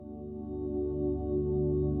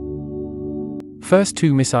First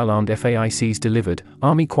 2 missile-armed FAICs delivered,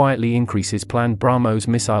 Army quietly increases planned BrahMos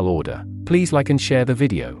missile order. Please like and share the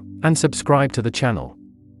video, and subscribe to the channel.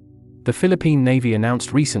 The Philippine Navy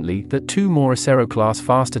announced recently that 2 more Acero-class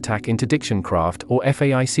fast attack interdiction craft or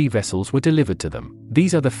FAIC vessels were delivered to them.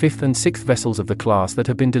 These are the 5th and 6th vessels of the class that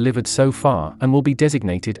have been delivered so far and will be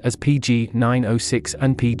designated as PG-906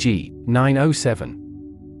 and PG-907.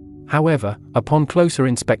 However, upon closer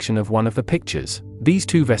inspection of one of the pictures, these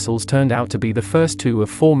 2 vessels turned out to be the first 2 of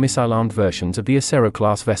 4 missile-armed versions of the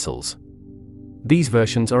Acero-class vessels. These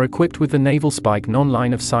versions are equipped with the Naval Spike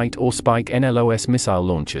non-line-of-sight or Spike-NLOS missile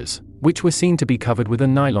launchers, which were seen to be covered with a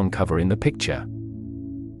nylon cover in the picture.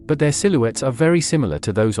 But their silhouettes are very similar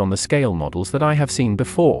to those on the scale models that I have seen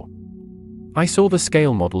before. I saw the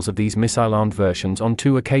scale models of these missile-armed versions on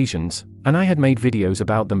 2 occasions, and I had made videos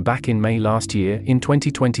about them back in May last year, in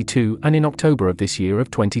 2022, and in October of this year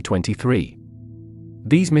of 2023.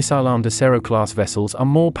 These missile-armed Acero-class vessels are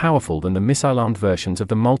more powerful than the missile-armed versions of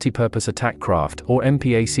the Multipurpose Attack Craft or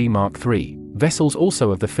MPAC Mark III, vessels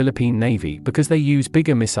also of the Philippine Navy because they use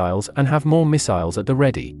bigger missiles and have more missiles at the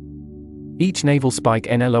ready. Each Naval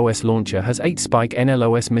Spike-NLOS launcher has 8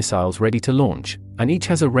 Spike-NLOS missiles ready to launch, and each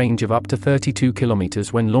has a range of up to 32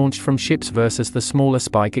 km when launched from ships versus the smaller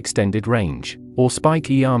Spike Extended Range, or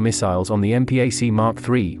Spike-ER missiles on the MPAC Mark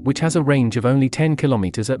III, which has a range of only 10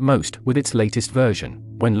 km at most with its latest version,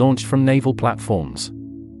 when launched from naval platforms.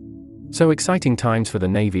 So exciting times for the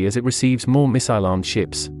Navy as it receives more missile-armed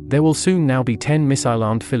ships. There will soon now be 10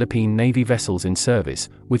 missile-armed Philippine Navy vessels in service,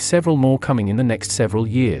 with several more coming in the next several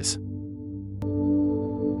years.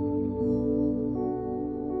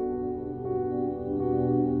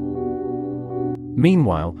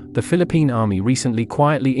 Meanwhile, the Philippine Army recently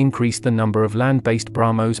quietly increased the number of land-based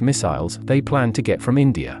BrahMos missiles they plan to get from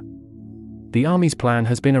India. The Army's plan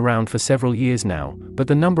has been around for several years now, but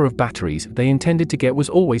the number of batteries they intended to get was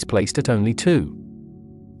always placed at only 2.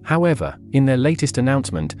 However, in their latest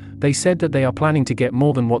announcement, they said that they are planning to get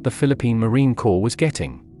more than what the Philippine Marine Corps was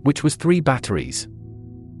getting, which was 3 batteries.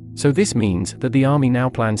 So this means that the Army now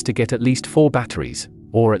plans to get at least 4 batteries,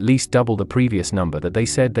 or at least double the previous number that they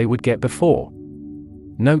said they would get before.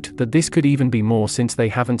 Note that this could even be more since they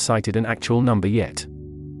haven't cited an actual number yet.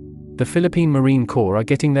 The Philippine Marine Corps are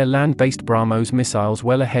getting their land-based BrahMos missiles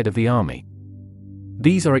well ahead of the Army.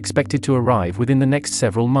 These are expected to arrive within the next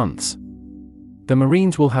several months. The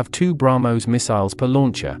Marines will have 2 BrahMos missiles per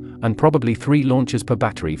launcher, and probably 3 launchers per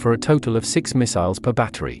battery for a total of 6 missiles per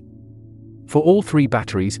battery. For all 3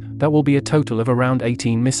 batteries, that will be a total of around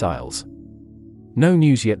 18 missiles. No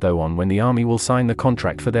news yet though on when the Army will sign the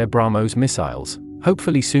contract for their BrahMos missiles.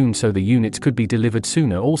 Hopefully soon, so the units could be delivered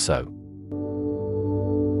sooner also.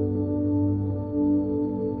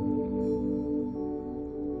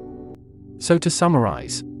 So to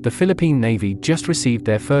summarize, the Philippine Navy just received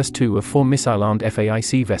their first 2 of 4 missile-armed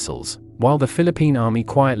FAIC vessels, while the Philippine Army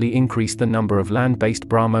quietly increased the number of land-based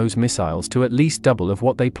BrahMos missiles to at least double of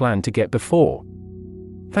what they planned to get before.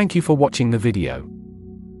 Thank you for watching the video.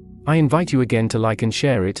 I invite you again to like and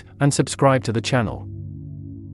share it, and subscribe to the channel.